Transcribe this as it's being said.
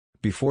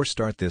Before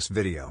start this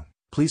video,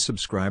 please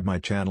subscribe my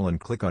channel and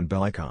click on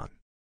bell icon.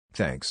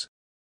 Thanks.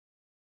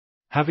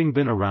 Having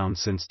been around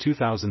since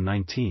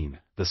 2019,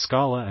 the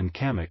Scala and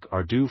Kamiq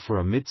are due for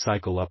a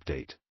mid-cycle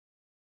update.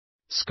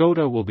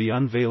 Skoda will be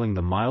unveiling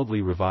the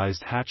mildly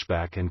revised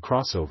hatchback and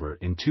crossover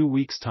in 2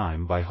 weeks'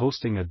 time by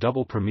hosting a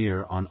double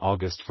premiere on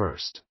August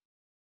 1st.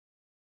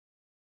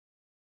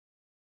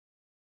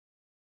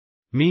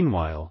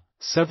 Meanwhile,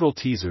 several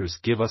teasers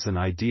give us an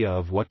idea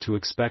of what to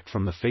expect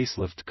from the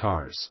facelift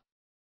cars.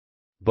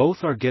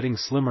 Both are getting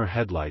slimmer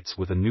headlights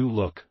with a new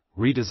look,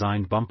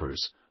 redesigned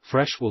bumpers,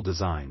 fresh wheel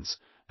designs,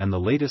 and the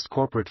latest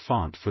corporate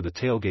font for the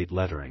tailgate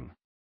lettering.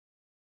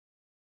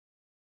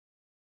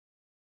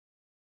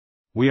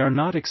 We are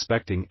not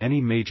expecting any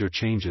major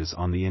changes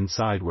on the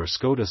inside, where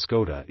Skoda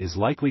Skoda is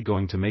likely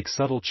going to make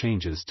subtle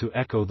changes to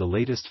echo the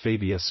latest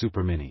Fabia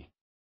Super Mini.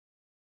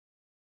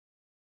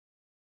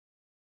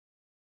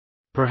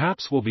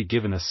 Perhaps we'll be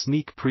given a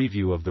sneak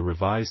preview of the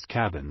revised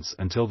cabins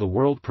until the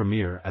world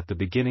premiere at the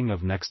beginning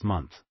of next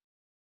month.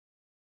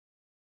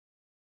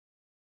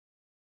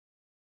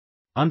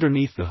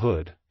 Underneath the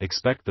hood,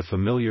 expect the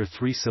familiar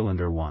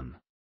 3-cylinder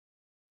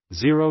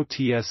 1.0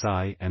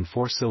 TSI and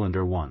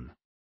 4-cylinder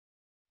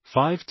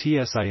 1.5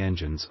 TSI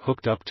engines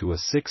hooked up to a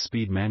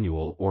 6-speed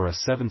manual or a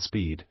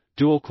 7-speed,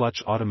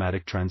 dual-clutch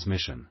automatic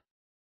transmission.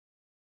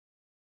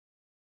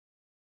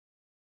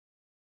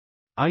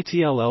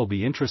 It'll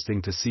be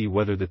interesting to see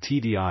whether the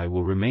TDI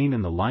will remain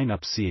in the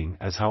lineup, seeing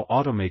as how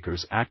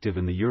automakers active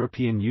in the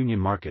European Union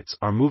markets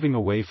are moving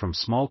away from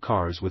small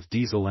cars with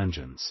diesel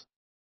engines.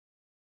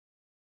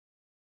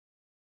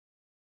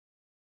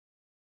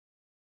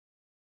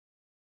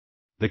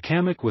 The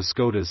Kamiq was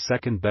Skoda's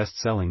second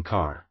best-selling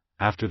car,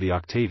 after the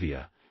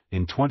Octavia,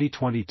 in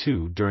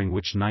 2022, during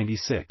which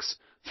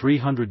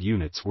 96,300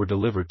 units were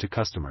delivered to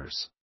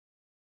customers.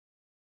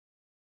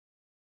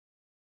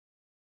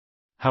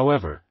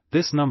 However,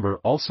 this number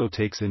also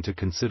takes into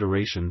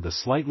consideration the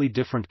slightly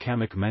different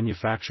Kamiq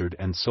manufactured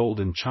and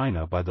sold in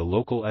China by the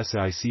local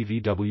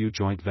SICVW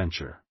joint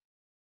venture.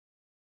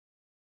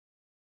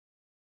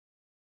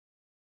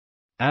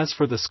 As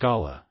for the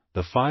Scala,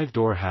 the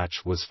 5-door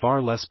hatch was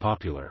far less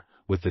popular,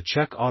 with the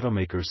Czech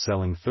automakers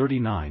selling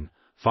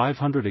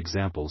 39,500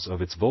 examples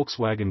of its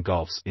Volkswagen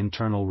Golf's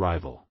internal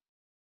rival.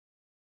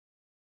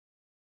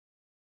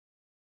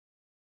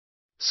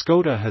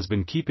 Skoda has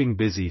been keeping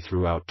busy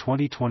throughout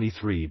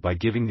 2023 by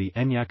giving the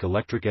Enyaq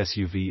electric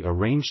SUV a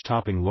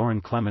range-topping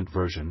Laurent Clement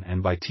version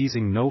and by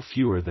teasing no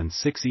fewer than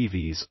 6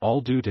 EVs, all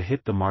due to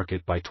hit the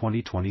market by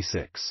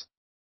 2026.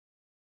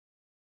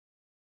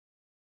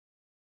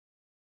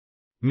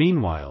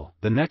 Meanwhile,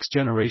 the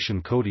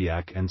next-generation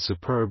Kodiaq and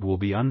Superb will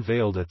be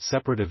unveiled at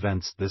separate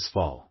events this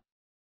fall.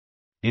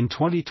 In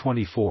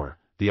 2024,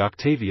 the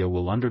Octavia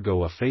will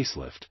undergo a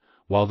facelift,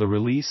 while the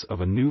release of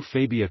a new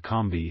Fabia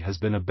Combi has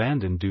been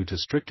abandoned due to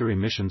stricter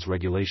emissions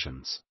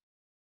regulations.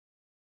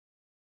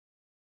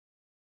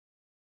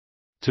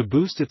 To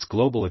boost its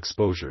global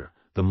exposure,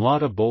 the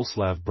Mlada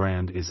Boleslav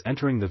brand is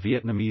entering the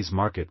Vietnamese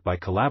market by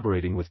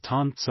collaborating with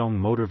Ton Tsong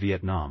Motor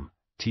Vietnam,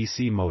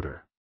 TC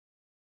Motor.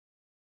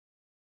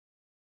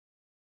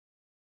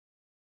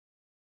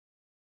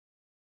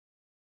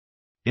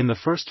 In the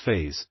first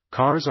phase,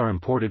 cars are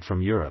imported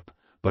from Europe,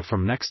 but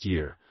from next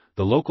year,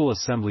 the local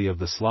assembly of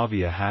the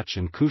Slavia hatch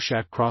and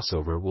Kushak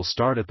crossover will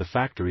start at the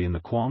factory in the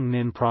Quang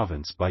Ninh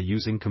province by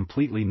using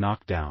completely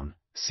knocked-down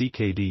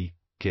CKD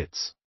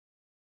kits.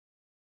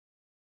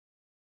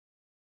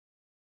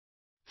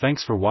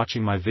 Thanks for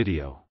watching my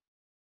video.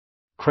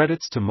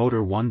 Credits to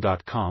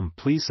Motor1.com.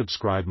 Please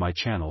subscribe my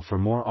channel for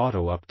more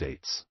auto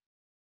updates.